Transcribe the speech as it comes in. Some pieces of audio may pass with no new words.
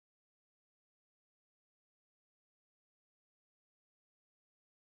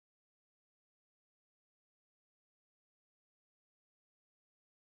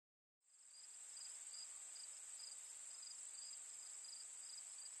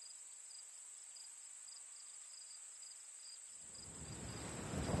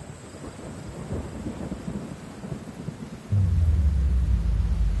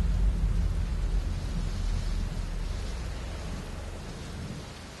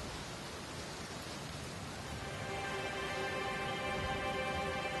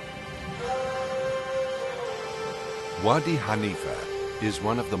Wadi Hanifa is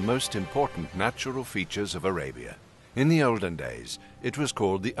one of the most important natural features of Arabia. In the olden days, it was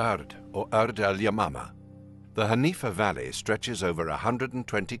called the Ard, or Ard al-Yamama. The Hanifa Valley stretches over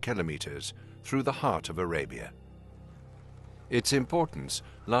 120 kilometers through the heart of Arabia. Its importance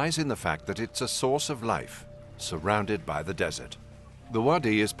lies in the fact that it's a source of life, surrounded by the desert. The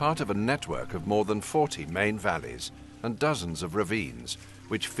Wadi is part of a network of more than 40 main valleys and dozens of ravines,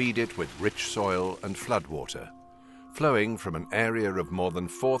 which feed it with rich soil and floodwater, flowing from an area of more than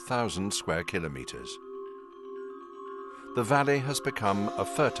 4,000 square kilometers. The valley has become a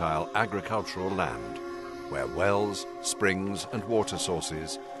fertile agricultural land, where wells, springs, and water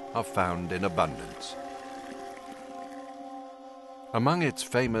sources are found in abundance. Among its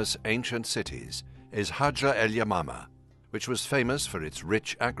famous ancient cities is Hajra el-Yamama, which was famous for its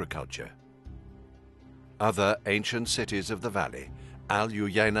rich agriculture. Other ancient cities of the valley,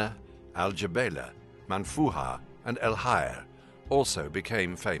 Al-Uyayna, Al-Jabaila, Manfuha, and El-Hayr, also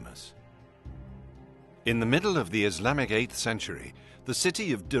became famous. In the middle of the Islamic 8th century, the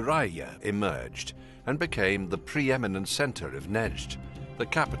city of Diriyah emerged and became the preeminent center of Nejd, the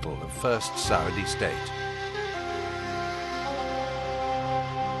capital of First Saudi state.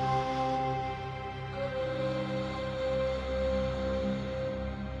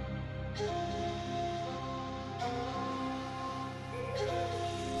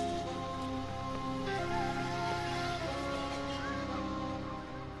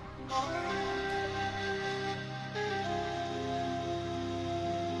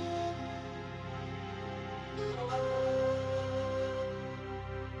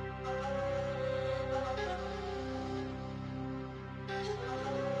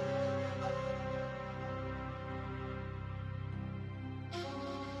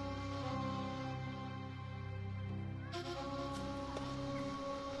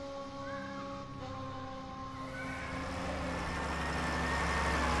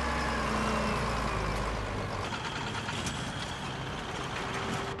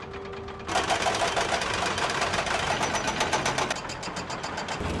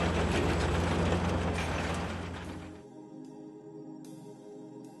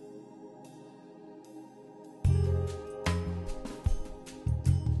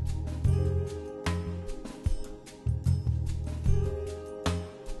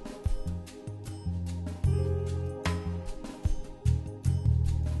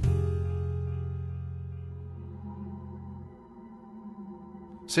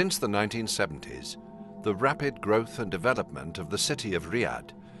 Since the 1970s, the rapid growth and development of the city of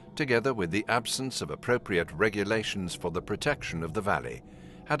Riyadh, together with the absence of appropriate regulations for the protection of the valley,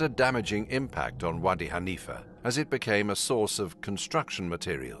 had a damaging impact on Wadi Hanifa, as it became a source of construction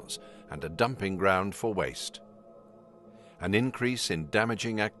materials and a dumping ground for waste. An increase in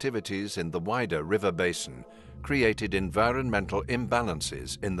damaging activities in the wider river basin created environmental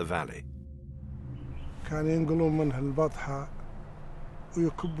imbalances in the valley.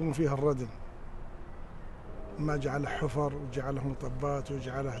 ويكبون فيها الردم ما جعله حفر وجعله مطبات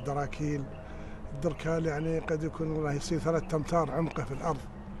وجعله دراكيل. الدركال يعني قد يكون والله يصير 3 أمتار عمقه في الأرض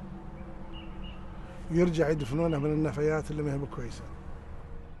ويرجع يدفنونه من النفايات اللي ما هي بكويسة.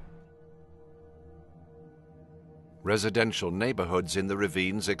 Residential neighborhoods in the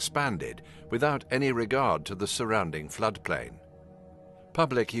ravines expanded without any regard to the surrounding floodplain.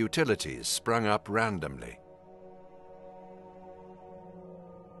 Public utilities sprung up randomly.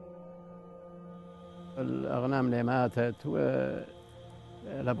 الأغنام اللي ماتت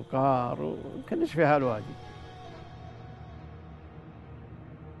والأبقار وكلش في هالوادي.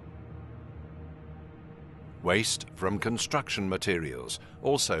 Waste from construction materials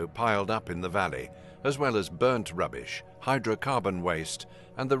also piled up in the valley, as well as burnt rubbish, hydrocarbon waste,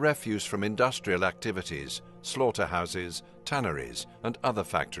 and the refuse from industrial activities, slaughterhouses, tanneries, and other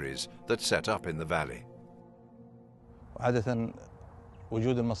factories that set up in the valley. عادة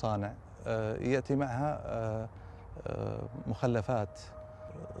وجود المصانع يأتي معها مخلفات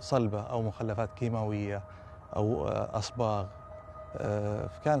صلبة أو مخلفات كيماوية أو أصباغ،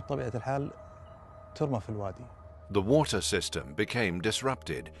 كانت طبيعة الحال ترمى في الوادي. The water system became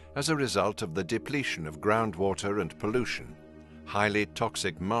disrupted as a result of the depletion of groundwater and pollution. Highly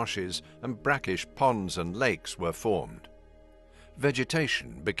toxic marshes and brackish ponds and lakes were formed.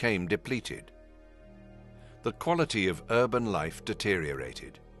 Vegetation became depleted. The quality of urban life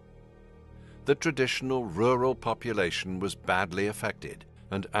deteriorated. The traditional rural population was badly affected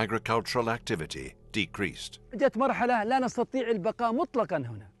and agricultural activity decreased. جت مرحلة لا نستطيع البقاء مطلقا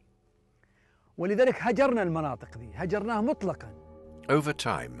هنا ولذلك هجرنا المناطق دي هجرناها مطلقا. Over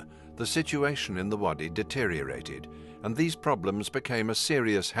time, the situation in the Wadi deteriorated and these problems became a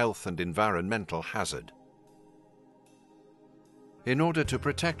serious health and environmental hazard. In order to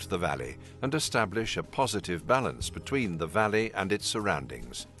protect the valley and establish a positive balance between the valley and its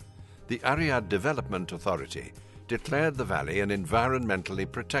surroundings, the Ariad Development Authority declared the valley an environmentally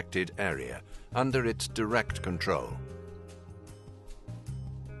protected area under its direct control.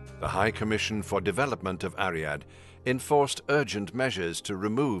 The High Commission for Development of Ariad enforced urgent measures to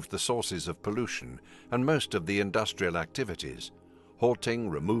remove the sources of pollution and most of the industrial activities, halting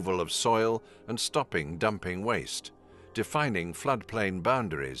removal of soil and stopping dumping waste, defining floodplain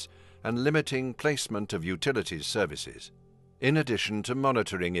boundaries and limiting placement of utilities services, in addition to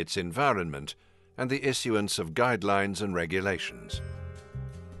monitoring its environment and the issuance of guidelines and regulations.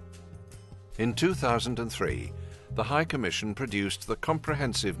 In 2003, the High Commission produced the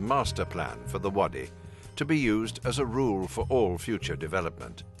comprehensive master plan for the Wadi to be used as a rule for all future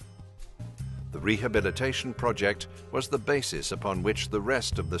development. The rehabilitation project was the basis upon which the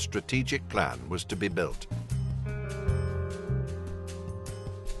rest of the strategic plan was to be built.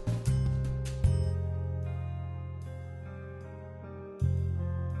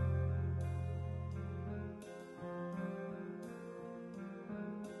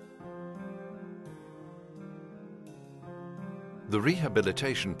 The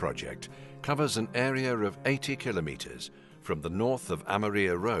rehabilitation project covers an area of 80 kilometers from the north of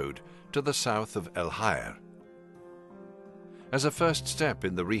Amaria Road to the south of El Hayr. As a first step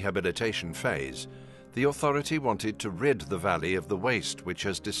in the rehabilitation phase, the authority wanted to rid the valley of the waste which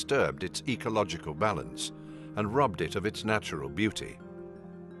has disturbed its ecological balance and robbed it of its natural beauty.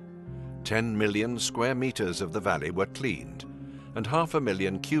 10 million square meters of the valley were cleaned, and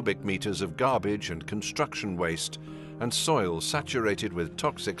 500,000 cubic meters of garbage and construction waste and soil saturated with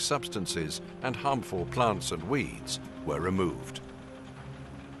toxic substances and harmful plants and weeds were removed.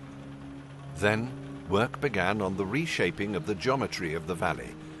 Then, work began on the reshaping of the geometry of the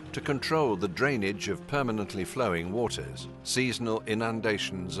valley to control the drainage of permanently flowing waters, seasonal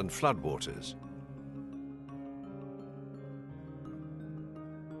inundations and floodwaters.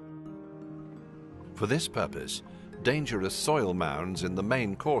 For this purpose, dangerous soil mounds in the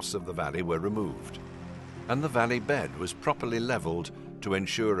main course of the valley were removed, and the valley bed was properly leveled to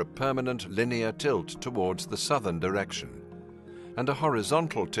ensure a permanent linear tilt towards the southern direction and a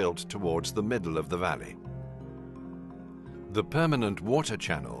horizontal tilt towards the middle of the valley. The permanent water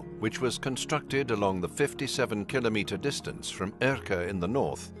channel, which was constructed along the 57-kilometer distance from Erka in the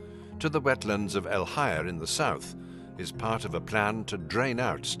north to the wetlands of El Hayr in the south, is part of a plan to drain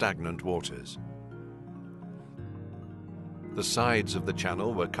out stagnant waters. The sides of the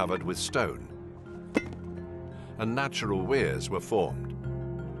channel were covered with stone, and natural weirs were formed.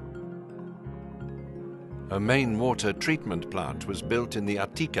 A main water treatment plant was built in the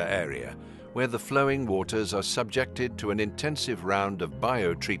Atika area, where the flowing waters are subjected to an intensive round of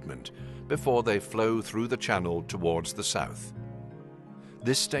biotreatment before they flow through the channel towards the south.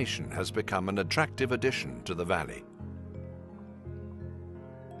 This station has become an attractive addition to the valley.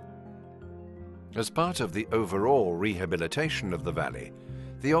 As part of the overall rehabilitation of the valley,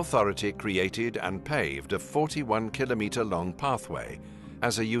 the authority created and paved a 41-kilometer-long pathway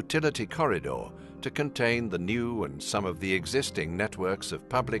as a utility corridor to contain the new and some of the existing networks of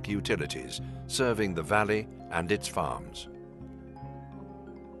public utilities serving the valley and its farms.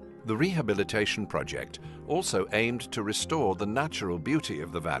 The rehabilitation project also aimed to restore the natural beauty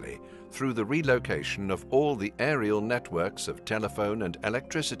of the valley through the relocation of all the aerial networks of telephone and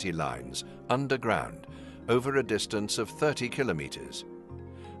electricity lines underground over a distance of 30 kilometers,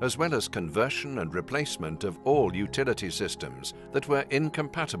 as well as conversion and replacement of all utility systems that were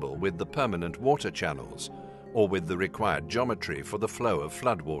incompatible with the permanent water channels or with the required geometry for the flow of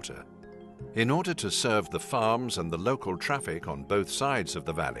floodwater. In order to serve the farms and the local traffic on both sides of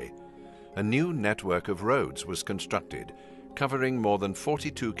the valley, a new network of roads was constructed, covering more than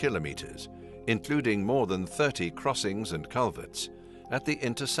 42 kilometers, including more than 30 crossings and culverts, at the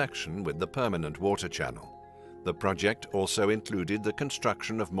intersection with the permanent water channel. The project also included the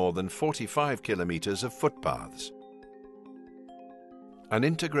construction of more than 45 kilometers of footpaths. An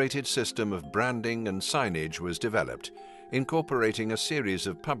integrated system of branding and signage was developed, incorporating a series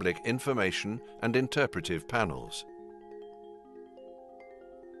of public information and interpretive panels.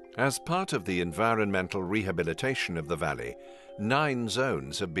 As part of the environmental rehabilitation of the valley, 9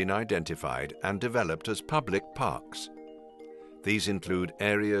 zones have been identified and developed as public parks. These include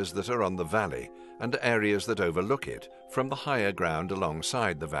areas that are on the valley and areas that overlook it from the higher ground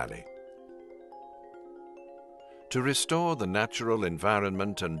alongside the valley. To restore the natural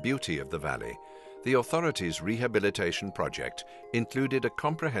environment and beauty of the valley, the authority's rehabilitation project included a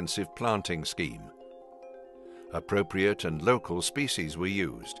comprehensive planting scheme. Appropriate and local species were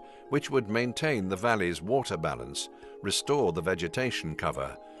used, which would maintain the valley's water balance, restore the vegetation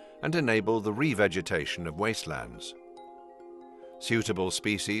cover, and enable the revegetation of wastelands. Suitable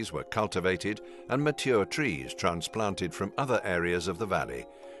species were cultivated and mature trees transplanted from other areas of the valley,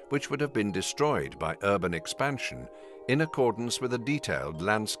 which would have been destroyed by urban expansion in accordance with a detailed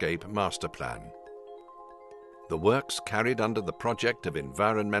landscape master plan. The works carried under the project of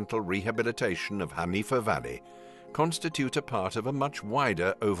environmental rehabilitation of Hanifa Valley constitute a part of a much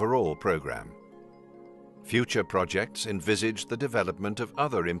wider overall program. Future projects envisage the development of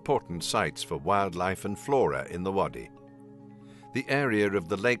other important sites for wildlife and flora in the Wadi. The area of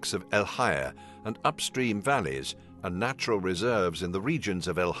the lakes of El Haya and upstream valleys are natural reserves in the regions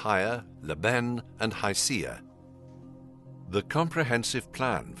of El Haya, Leben, and Haisia. The comprehensive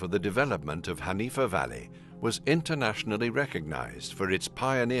plan for the development of Hanifa Valley was internationally recognized for its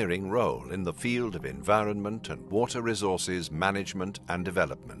pioneering role in the field of environment and water resources management and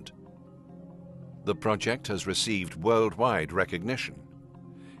development. The project has received worldwide recognition.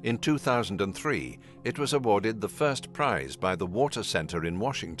 In 2003, it was awarded the first prize by the Water Center in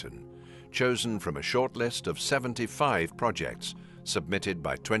Washington, chosen from a short list of 75 projects submitted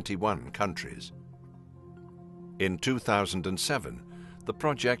by 21 countries. In 2007, the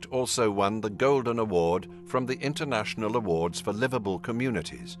project also won the Golden Award from the International Awards for Livable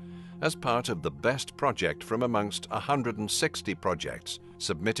Communities as part of the best project from amongst 160 projects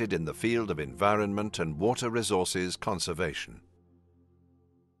submitted in the field of environment and water resources conservation.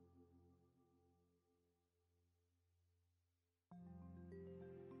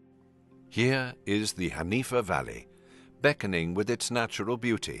 Here is the Hanifa Valley, beckoning with its natural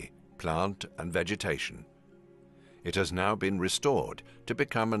beauty, plant and vegetation. It has now been restored to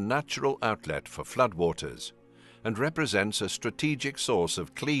become a natural outlet for floodwaters and represents a strategic source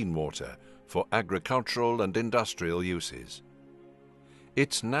of clean water for agricultural and industrial uses.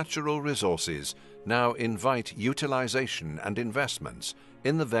 Its natural resources now invite utilization and investments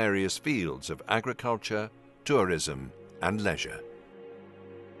in the various fields of agriculture, tourism, and leisure.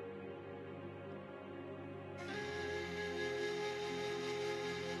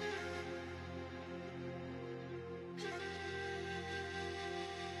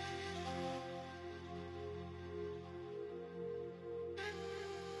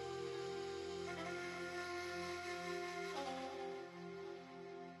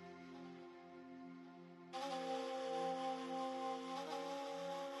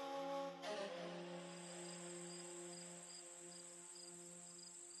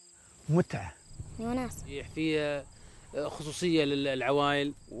 متعة وناس في خصوصية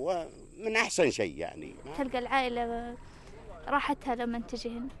للعوائل، ومن أحسن شيء يعني تلقى العائلة راحتها لما تجي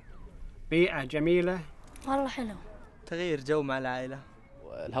هنا. بيئة جميلة والله حلو، تغيير جو مع العائلة،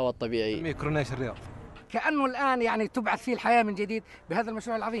 الهواء الطبيعي، ميكرونيش الرياض، كأنه الآن يعني تبعث فيه الحياة من جديد بهذا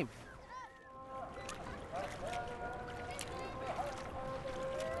المشروع العظيم.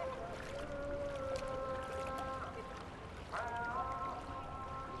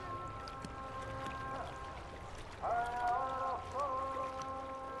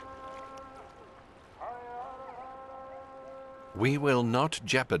 We will not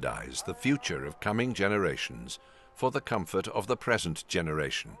jeopardize the future of coming generations for the comfort of the present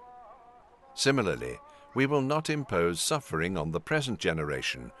generation. Similarly, we will not impose suffering on the present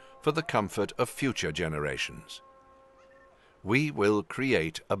generation for the comfort of future generations. We will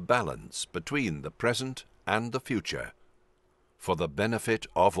create a balance between the present and the future for the benefit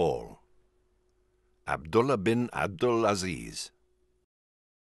of all. Abdullah bin Abdul Aziz.